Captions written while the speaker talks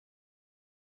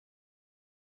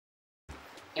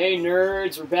Hey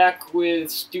nerds, we're back with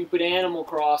stupid Animal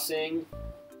Crossing.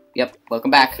 Yep,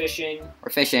 welcome back. Fishing. We're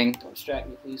fishing. Don't distract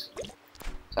me, please.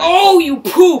 Sorry. Oh, you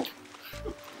poop!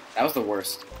 That was the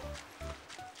worst.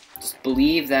 Just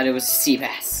believe that it was sea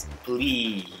bass.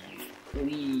 Believe.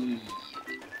 Believe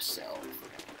in yourself.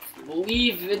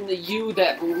 Believe in the you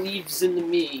that believes in the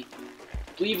me.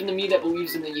 Believe in the me that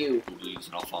believes in the you. Believes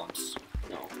in Alphonse.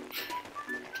 No.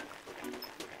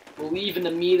 Believe in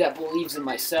the me that believes in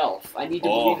myself. I need to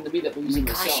Oh. believe in the me that believes in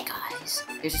Gosh, myself. guys,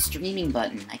 there's a streaming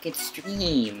button. I can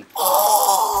stream.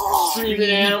 Oh! Streaming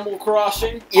Animal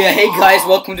Crossing. Yeah, hey guys,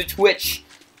 welcome to Twitch.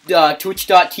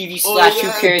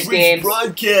 Twitch.tv/WhoCaresGames.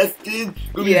 Broadcasting.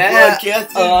 We'll be Yeah.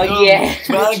 broadcasting. yeah.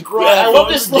 Minecraft. I love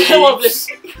this. I love this.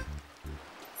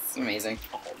 It's amazing.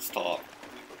 Oh, stop.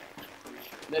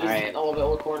 That is Alright. I love that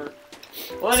little corner.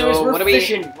 Well, So, anyways, we're what are we-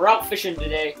 fishing. We're out fishing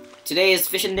today. Today is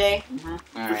fishing day. Mm-hmm.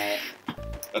 Alright.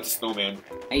 That's a snowman.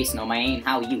 Hey, Snowman,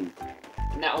 how you?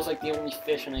 And that was like the only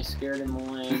fish, and I scared him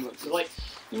away. So like,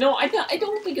 you know, I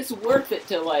don't think it's worth it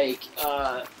to like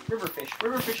river fish.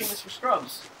 River fishing is for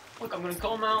scrubs. Look, I'm gonna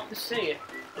come out and say it.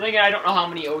 I don't know how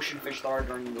many ocean fish there are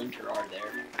during winter. Are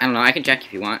there? I don't know, I can check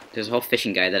if you want. There's a whole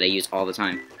fishing guide that I use all the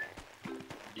time.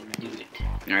 Didn't do it.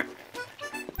 Alright.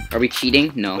 Are we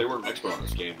cheating? They No. weren't an expert on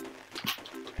this game.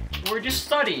 We're just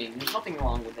studying. There's nothing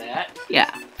wrong with that. Yeah,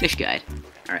 fish guide.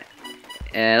 Alright.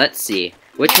 Let's see.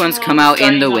 Which Nothing ones wrong come with out in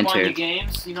studying the up on winter? your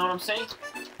games, you know what I'm saying?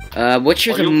 Which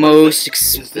are Are the you playing most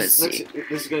Is let's this see.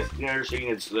 is gonna understanding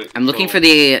it's like, I'm looking so- for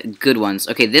the good ones.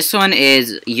 Okay, this one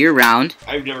is year-round,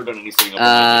 I've never done anything.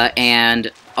 Up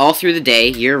and all through the day,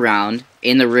 year-round,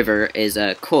 in the river is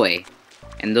a koi.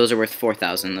 And those are worth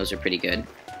 4,000. Those are pretty good.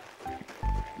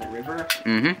 The river.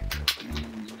 Mm-hmm.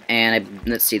 And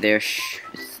let's see, it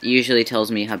usually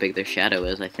tells me how big their shadow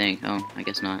is, I think. Oh, I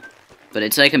guess not. But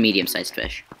it's like a medium-sized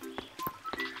fish.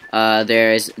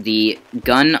 There's the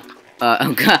gun...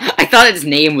 oh god, I thought its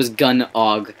name was Gun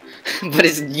Og. But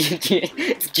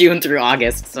it's June through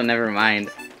August, so never mind.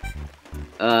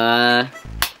 Let's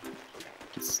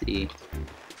see.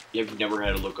 You've never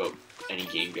had to look up any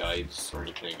game guides or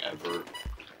anything ever.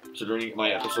 So during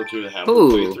my episode 2 of the halfway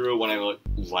Ooh. playthrough, when I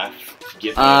left to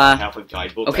get my halfway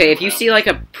guidebook. Okay, I if you never see like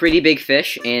a pretty big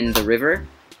fish in the river,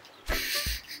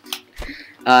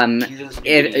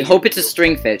 hope it's a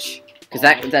string fish, because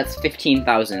that's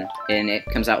 15,000, and it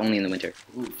comes out only in the winter.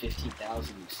 Ooh,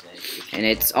 15,000, you say? And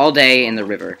it's all day in the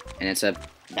river, and it's a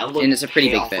Now and it's a pretty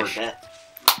pay big off our fish. debt.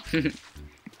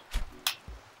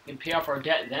 And pay off our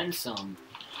debt, then some.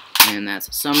 And that's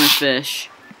a summer fish.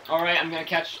 Alright, I'm gonna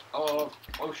catch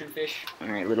ocean fish. All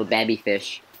right, little babby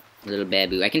fish, little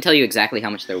babu. I can tell you exactly how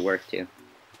much they're worth too.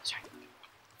 Sorry.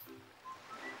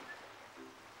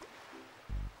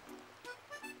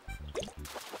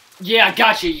 Yeah, I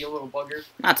got you, you little bugger.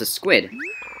 That's a squid.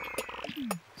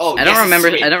 Oh, I don't yes, remember.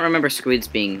 sweet. I don't remember squids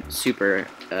being super.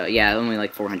 Yeah, only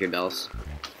like 400 bells.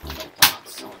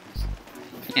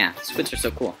 Yeah, squids are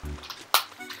so cool.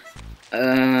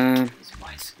 And It's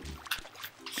my squid.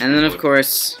 then of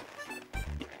course,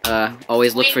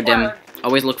 always look for them. Squidward.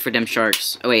 Always look for them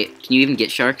sharks. Oh wait, can you even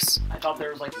get sharks? I thought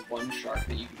there was like one shark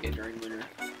that you could get during winter.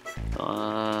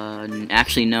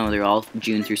 Actually no, they're all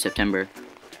June through September.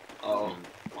 Oh,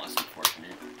 well, that's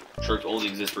unfortunate. Sharks only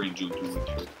exist during June through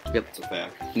winter. Yep. It's a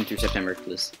fact. June through September,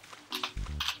 please.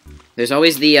 There's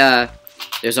always the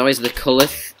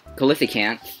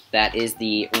Colificant. That is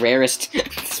the rarest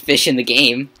fish in the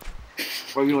game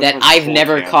that I've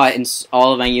never caught in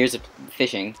all of my years of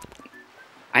fishing.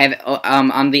 I have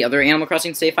on the other Animal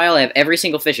Crossing save file, I have every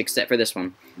single fish except for this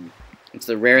one. It's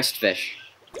the rarest fish.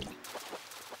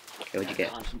 Okay, what'd you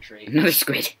get? Concentrate. Another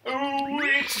squid. Oh,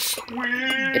 it's a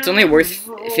squid. It's only worth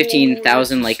Oh,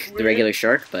 15,000 it's a like the squid. regular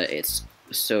shark, but it's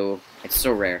so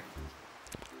rare.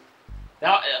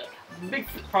 Now, the big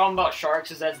problem about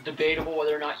sharks is that it's debatable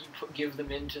whether or not you give them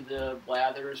into the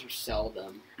blathers or sell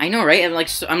them. I know, right? I'm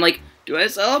like, do I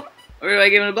sell them or do I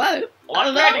give them a bite? Well,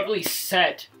 I'm practically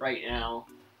set right now.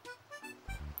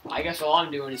 I guess all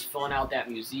I'm doing is filling out that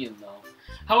museum, though.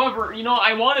 However, you know,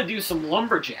 I want to do some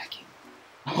lumberjacking.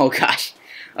 Oh gosh.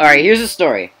 All right, here's the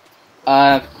story.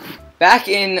 Back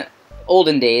in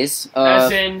olden days,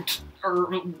 As in,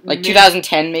 like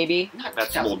 2010 maybe. Not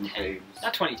That's old 2010. days.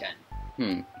 Not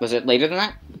 2010. Was it later than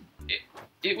that?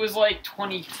 It was like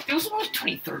 20. It was almost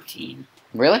 2013.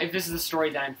 Really? If this is the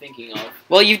story that I'm thinking of.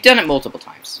 Well, you've done it multiple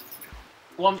times.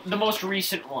 Well, the most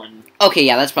recent one. Okay,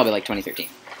 yeah, that's probably like 2013.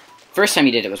 First time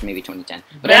you did it was maybe 2010.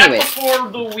 But Back anyways, before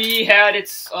the Wii had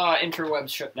its interwebs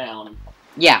shut down.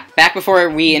 yeah, back before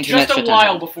we internet Just a shut down.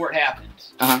 while before it happened.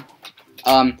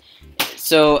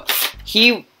 So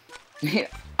he,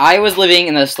 I was living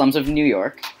in the slums of New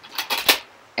York,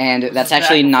 and This that's is back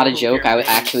actually not a before joke. I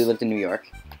Blueberry actually Days. lived in New York.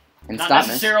 And Not stop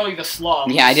necessarily the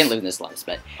slums. Yeah, I didn't live in the slums,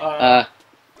 but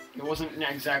It wasn't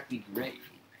exactly great.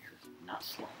 Not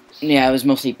slums. yeah, it was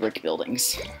mostly brick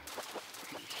buildings.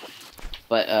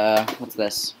 But what's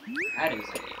this? That is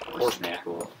a Horse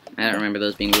mackerel. I don't remember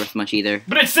those being worth much either.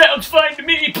 But it sounds fine to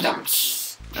me.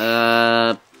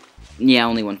 Yeah,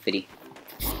 only 150.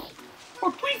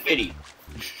 Or Fitty.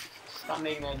 Stop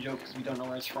making that joke because we don't know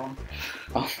where it's from.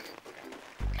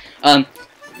 Um.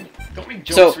 Don't make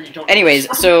jokes So, where you don't. anyways,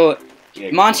 know so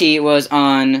Yeah, Monty was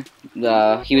on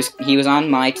the he was on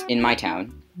in my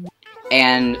town,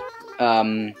 and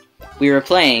we were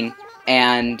playing,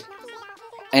 and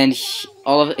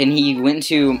he went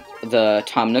to the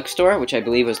Tom Nook store, which I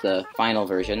believe was the final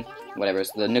version, whatever,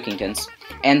 it's the Nookingtons,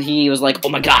 and he was like, "Oh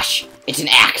my gosh, it's an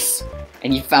axe!"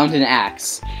 And he found an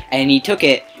axe, and he took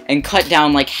it and cut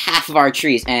down like half of our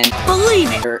trees, and Believe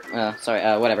me.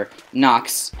 whatever,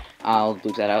 Nox, I'll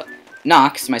bleep that out.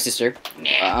 Nox, my sister,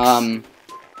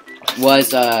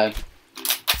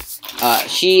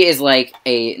 she is like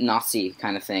a Nazi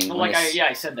kind of thing. Like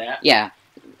I said that. Yeah,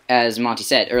 as Monty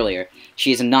said earlier,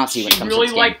 she is a Nazi when it She comes really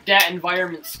to this game. liked that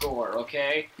environment score,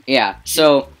 okay? Yeah,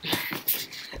 so,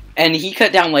 and he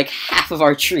cut down like half of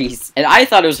our trees, and I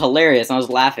thought it was hilarious, and I was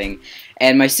laughing,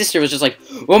 and my sister was just like,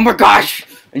 "Oh my gosh!"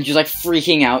 and she was like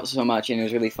freaking out so much, and it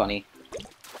was really funny.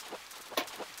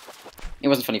 It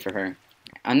wasn't funny for her.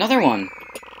 Another one.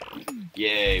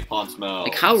 Yay, pond smell.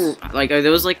 Like how? Like are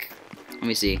those like? Let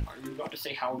me see. Are you about to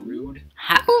say how rude?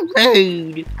 How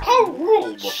rude! How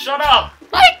rude! Shut up!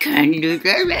 I can do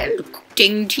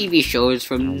cutting TV shows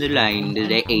from the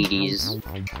 80s.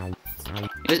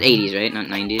 It was 80s, right? Not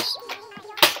 90s.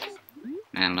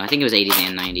 I don't know. I think it was 80s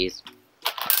and 90s.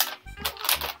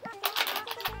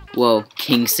 Whoa,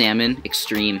 King Salmon,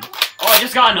 extreme. Oh, I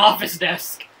just got an office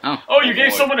desk. Oh. Oh, you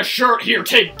gave boy. someone a shirt. Here,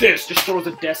 take this. Just throws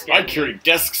a desk at I me. carry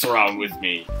desks around with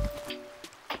me.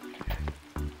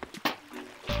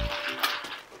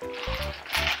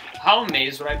 How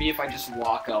amazed would I be if I just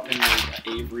walk up and like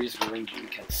Avery's wearing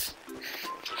jackets?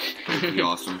 That'd be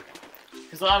awesome.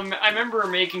 Because I remember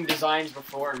making designs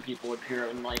before and people would appear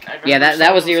and like I remember Yeah, that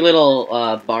someone was your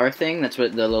little bar thing. That's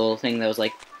what the little thing that was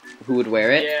like, who would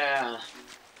wear it? Yeah.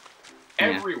 Yeah.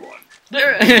 Everyone.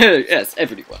 Yes,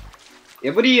 everyone.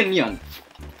 Everyone.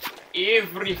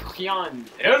 Everyone.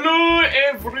 Hello,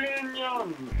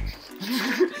 everyone.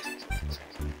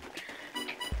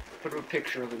 Put a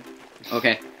picture of him.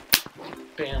 Okay,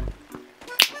 Bam.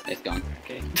 it's gone.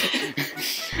 Okay.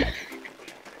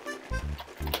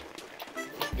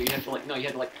 But you have to like you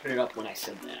had to like put it up when I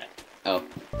said that. Oh.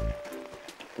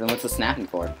 Then what's the snapping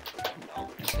for? No,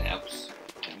 snaps.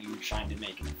 And you trying to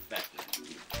make it effective.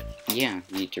 Yeah,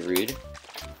 need to rude.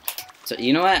 So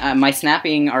you know what? My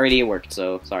snapping already worked.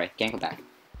 So sorry, can't go back.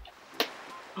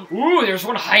 Ooh, there's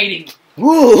one hiding.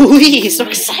 Woo! So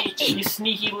exciting! You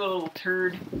sneaky little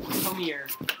turd. Come here.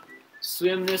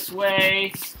 Swim this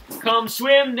way. Come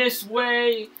swim this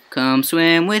way. Come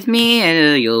swim with me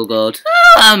and you'll go to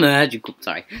a magical.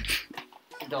 Sorry,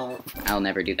 Don't. I'll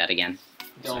never do that again.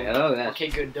 Don't. Oh, that. Okay,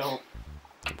 good, don't.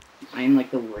 I am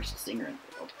like the worst singer in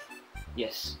the world.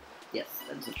 Yes. Yes,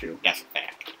 that's true. That's a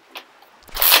fact.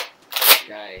 This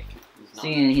guy. He's not.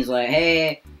 Singing, he's like,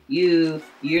 "Hey, you're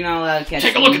not allowed to catch."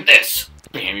 Take a look at this!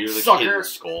 Bam, you're the Sucker. kid in the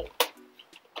skull.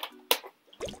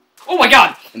 Oh my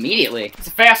god! Immediately. It's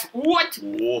a fast. What?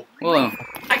 Whoa. Whoa.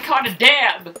 I caught a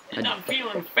dab, and I'm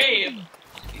feeling fab.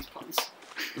 These puns.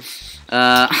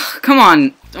 Come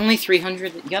on. Only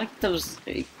 300. You gotta get those.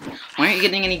 Why aren't you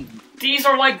getting any? These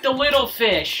are like the little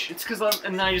fish. It's because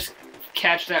and then I just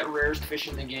catch that rarest fish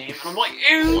in the game. I'm like,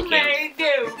 ooh, Okay. they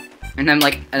do. And I'm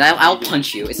like, I'll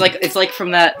punch you. It's like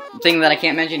from that thing that I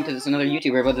can't mention because it's another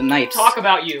YouTuber about the knives. Talk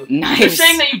about you. Knives. You're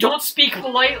saying that you don't speak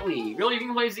politely. Really, you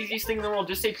can play the easiest thing in the world.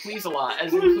 Just say please a lot.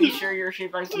 As in, please share your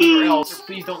shape by somewhere else, or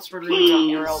please don't spread rumors on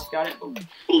me or else. Got it?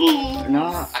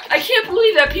 No. I can't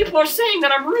believe that people are saying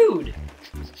that I'm rude.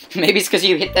 Maybe it's because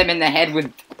you hit them in the head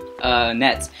with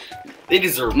nets. They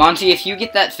deserve Monty, if you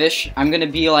get that fish, I'm gonna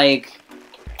be like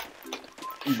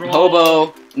Troll.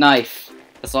 hobo knife.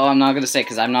 That's all I'm not gonna say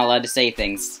because I'm not allowed to say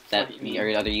things that What do you mean?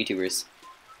 are other YouTubers.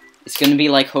 It's gonna be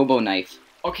like hobo knife.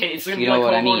 Okay, it's If gonna you be know like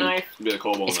what I hobo mean. knife. Be a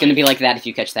kobold It's gonna be knife. like that if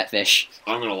you catch that fish.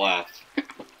 I'm gonna laugh.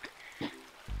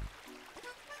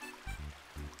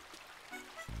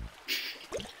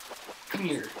 Come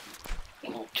here,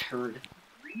 little turd.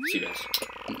 See you guys.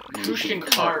 Pushkin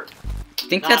cart. I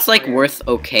think Not that's like rare. worth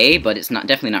okay, but it's not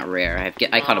definitely not rare.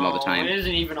 I caught them all the No, time. It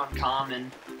isn't even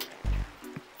uncommon.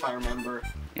 If I remember.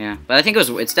 Yeah, but I think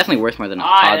it's definitely worth more than a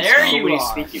Ah, pod there stone. you So many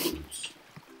are. sneaky moves.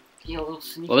 Yeah, a little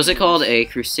sneaky. What was it called? moves. A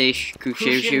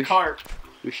Crucian carp.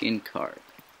 Crucian carp.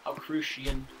 A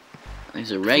crucian.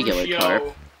 There's a regular Crucio.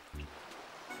 carp.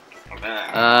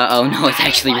 Ah. Oh no, it's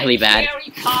actually really bad.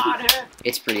 Harry Potter.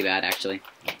 It's pretty bad, actually.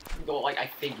 Go like I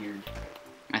figured.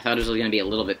 I thought it was gonna be a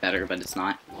little bit better, but it's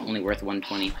not. Only worth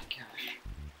 120. Oh my gosh.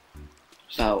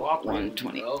 About Cooperate with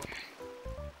me, 120. Bro.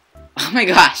 Oh my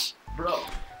gosh! Bro.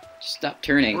 Stop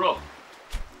turning. Bro.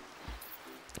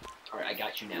 Alright, I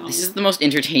got you now. This is the most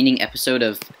entertaining episode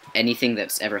of anything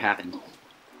that's ever happened.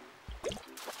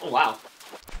 Oh wow.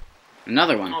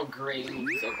 Another one. Oh great,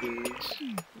 these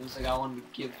upgrades. Looks like I want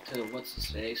to give to what's his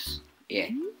face. Yeah.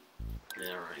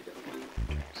 Yeah, alright.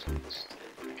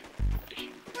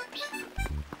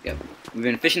 We've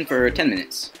been fishing for 10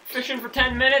 minutes. Fishing for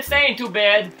 10 minutes, that ain't too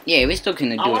bad. Yeah, we still can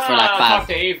do I it wanna for like talk 5.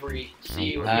 to Avery.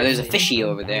 See what There's a he- fishy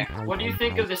over there. What do you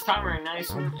think of this timer?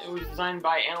 Nice one. It was designed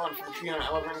by Alan from Tree on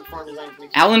Eleven Four Design.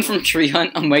 Alan from Tree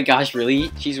Hunt. Oh my gosh,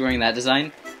 really? She's wearing that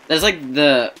design? That's like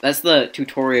that's the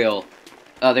tutorial.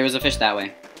 Oh, there was a fish that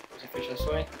way. Is it fish this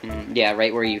way? Yeah,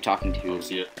 right where you're talking to. Don't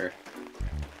see it. It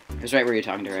was right where you're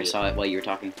talking to her. I saw it while you were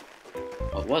talking.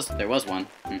 Oh, there was one.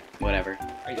 Whatever.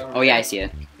 Right over Oh yeah, I there. see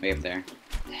it. Way up there.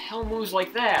 The hell moves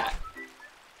like that?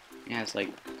 Yeah, it's like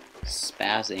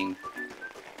spazzing.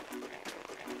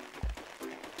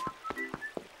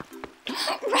 Don't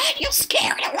run, you'll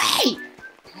scare it away!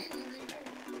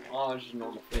 Oh, it's just a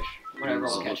normal fish. Whatever,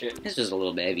 I'll catch it. It's just a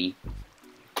little baby.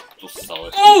 Just sell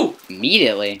it. Oh!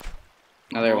 Immediately.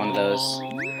 Another one of those.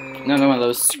 Another one of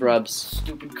those scrubs.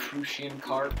 Stupid crucian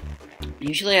carp.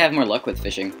 Usually I have more luck with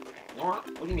fishing. What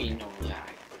do you mean,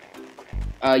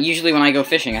 no? Usually when I go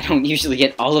fishing, I don't usually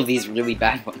get all of these really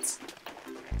bad ones.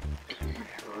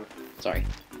 Whatever. Sorry.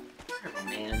 Whatever,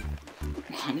 man.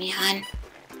 Oh, man.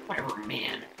 Whatever,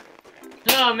 man.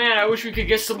 Oh, man, I wish we could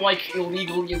get some, like,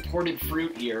 illegally imported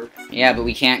fruit here. Yeah, but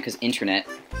we can't because internet.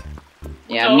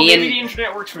 Yeah, no, me maybe and... the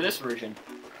internet works for this version.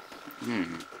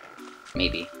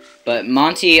 Maybe. But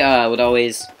Monty would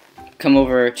always come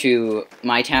over to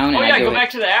my town, Oh and yeah, I'd go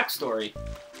back to the axe story.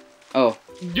 Oh,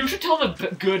 You should tell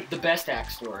the best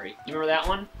axe story. You remember that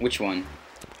one? which one?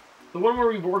 The one where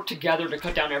we worked together to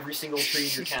cut down every single tree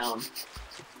in your town.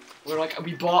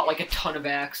 We bought like a ton of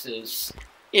axes.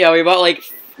 Yeah, we bought like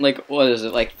what is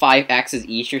it, like 5 axes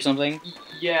each or something?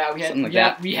 Yeah, we had Something like yeah,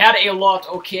 that. we had a lot.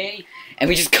 Okay. And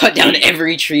we just cut down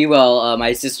every tree while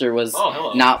my sister was Oh,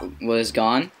 hello. was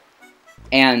gone.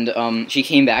 And she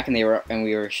came back and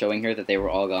we were showing her that they were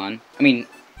all gone. I mean,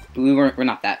 we're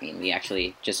not that mean. We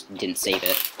actually just didn't save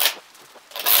it.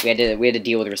 We had to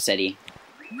deal with Rossetti.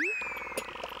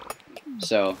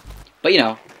 So, but you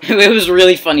know, it was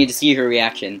really funny to see her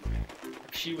reaction.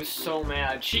 She was so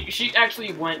mad. She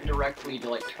actually went directly to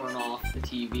like turn off the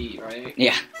TV, right?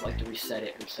 Yeah. Like to reset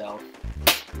it herself.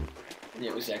 And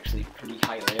it was actually pretty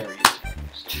hilarious.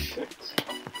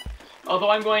 Although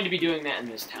I'm going to be doing that in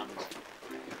this town.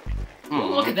 Oh,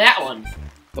 look at that one.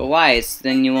 But why?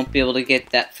 Then you won't be able to get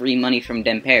that free money from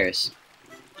them pears.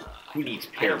 Who needs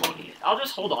I pear don't money? need it. I'll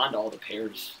just hold on to all the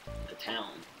pears in the town,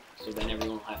 so then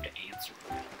everyone will have to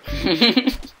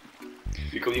answer.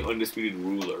 Become the undisputed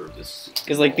ruler of this.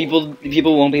 Because like people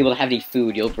won't be able to have any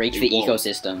food. You'll break They the won't.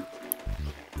 ecosystem.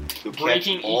 You'll catch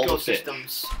Breaking all the fish.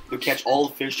 ecosystems. You'll catch all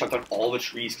the fish, chop down all the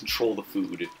trees, control the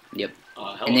food.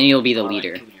 Hello. And then you'll be the All right,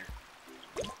 leader. come here.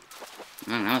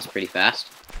 Oh, that was pretty fast.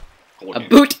 Hold A it.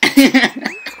 boot!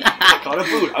 I caught a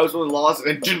boot. I was the one who lost it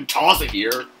and didn't toss it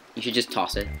here. You should just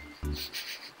toss it.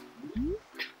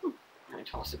 I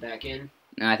toss it back in.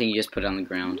 No, I think you just put it on the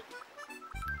ground.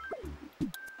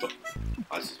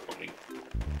 That's disappointing.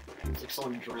 It's like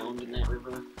someone drowned in that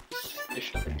river.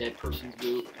 Fished up a dead person's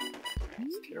boot.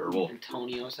 It's terrible.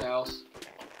 Antonio's house.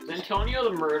 Is Antonio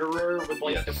the murderer with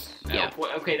like Yes. the... Yeah.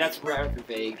 Okay, that's rather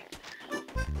vague.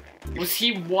 Was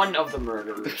he one of the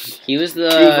murderers? He was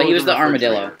the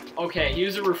armadillo. Okay, he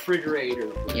was a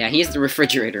refrigerator. Yeah, he's the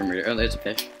refrigerator murderer. Oh, there's a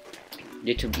fish.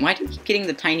 Why do you keep getting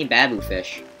the tiny babu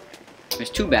fish? There's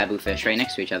 2 babu fish right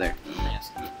next to each other.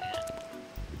 Yes,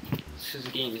 because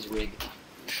the game is rigged.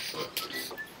 It's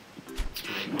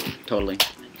rigged. Totally.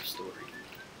 End of story.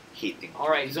 Hate things.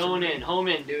 Alright, zone in. Home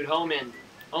in, dude. Home in.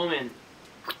 Home in.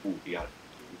 Ooh, you got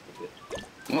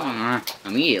it.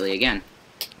 Immediately again.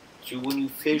 So when you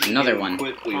fish, Another you one.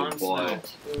 quickly Pond but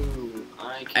smelt. Ooh,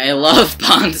 I can't- love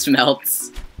pond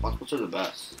smelts. pond smelts are the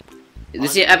best.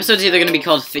 This episode's either gonna be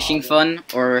called Fishing Fun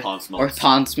or Pond smelts.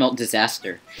 Pond Smelt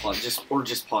Disaster. Just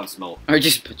pond smelt. Or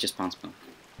just pond smelt.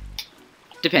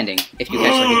 Depending, if you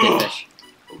catch like a good fish.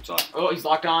 Outside. Oh, he's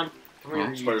locked on. Come here,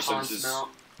 you Spider pond senses. smelt.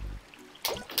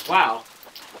 Wow.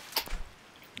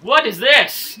 What is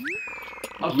this?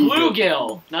 A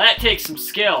bluegill. Now that takes some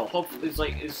skill.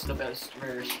 Hopefully, it's the best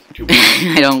rarest.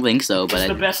 I don't think so, It's but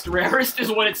the best rarest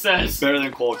is what it says. Better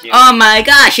than Quality. oh my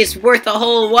gosh, it's worth a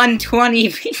whole 120.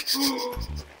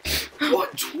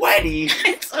 120?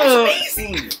 That's so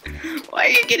amazing! Why are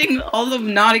you getting all the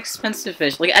not expensive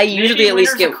fish? Like I usually Maybe at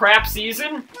least winter's get a crap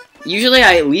season. usually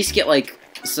I at least get like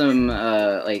some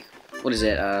like what is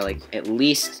it like at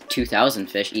least 2,000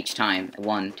 fish each time.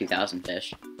 2,000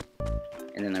 fish,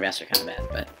 and then the rest are kind of bad.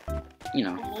 But you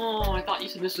know, Oh, I thought you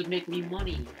said this would make me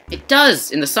money. it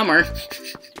does in the summer.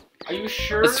 Are you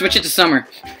sure? Let's switch it to summer.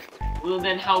 Well,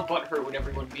 then how butthurt would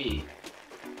everyone be?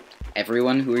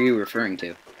 Everyone, who are you referring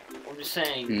to? I'm just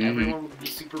saying, Mhm. everyone would be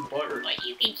super butthurt. Like,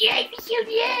 you can get me so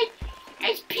good. I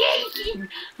was panicking.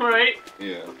 Right?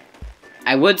 Yeah.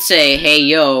 I would say, hey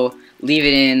yo, leave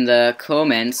it in the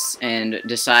comments and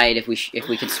decide if we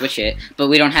can switch it. But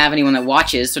we don't have anyone that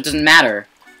watches, so it doesn't matter.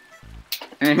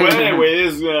 Well, anyway,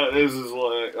 this is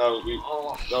like we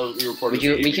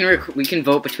recorded. we can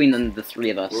vote between the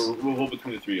three of us. We'll vote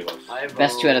between the three of us. I vote,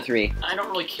 Best 2 out of 3. I don't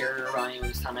really care about anyone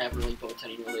this time. I haven't really built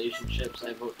any relationships.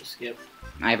 I vote to skip.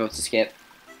 I vote to skip.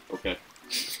 Okay.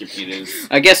 Skippy it is.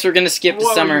 I guess we're gonna skip the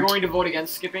What, summer. Are you going to vote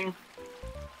against skipping?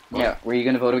 Yeah, were you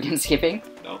gonna vote against skipping?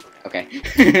 No. Okay.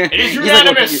 It is He's like,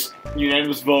 unanimous!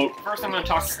 Unanimous vote. First, I'm gonna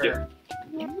talk to her.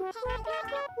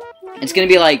 it's gonna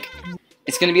be like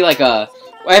a.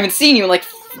 I haven't seen you in like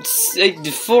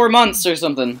 4 months or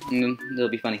something. And then it'll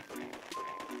be funny.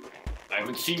 I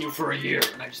haven't seen you for a year,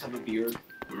 and I just have a beard.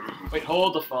 Wait,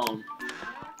 hold the phone.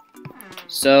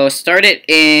 So start it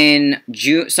in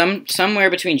June, somewhere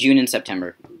between June and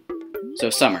September. So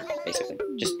summer, basically,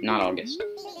 just not August.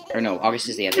 Or no, August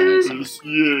is the end of the summer.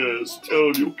 Yes, tell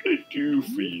me what can I do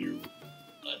for you.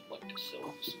 I'd like to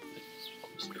sell some.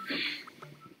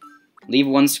 Leave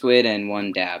 1 squid and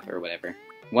 1 dab or whatever,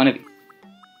 one of you,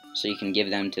 so you can give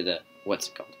them to the what's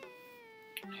it called?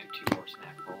 I have 2 more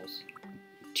snack bowls.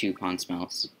 2 pond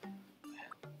smells.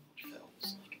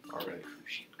 Fills like Alright.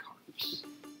 crucian carbs.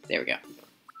 There we go.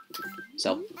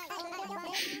 So,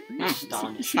 no,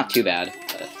 Astonishing. it's not too bad.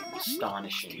 But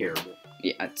Astonishing. Terrible.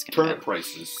 yeah, it's kind Turnip of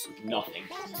prices. Nothing.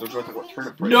 So what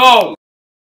turnip prices? No!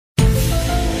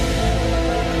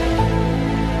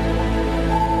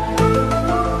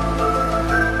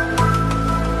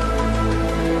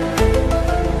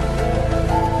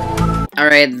 All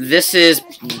right, this is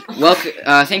welcome.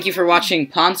 Thank you for watching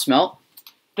Pond Smelt.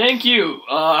 Thank you.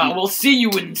 We'll see you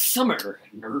in summer,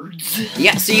 nerds.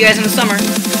 Yeah, see you guys in the summer.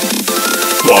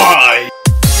 Bye!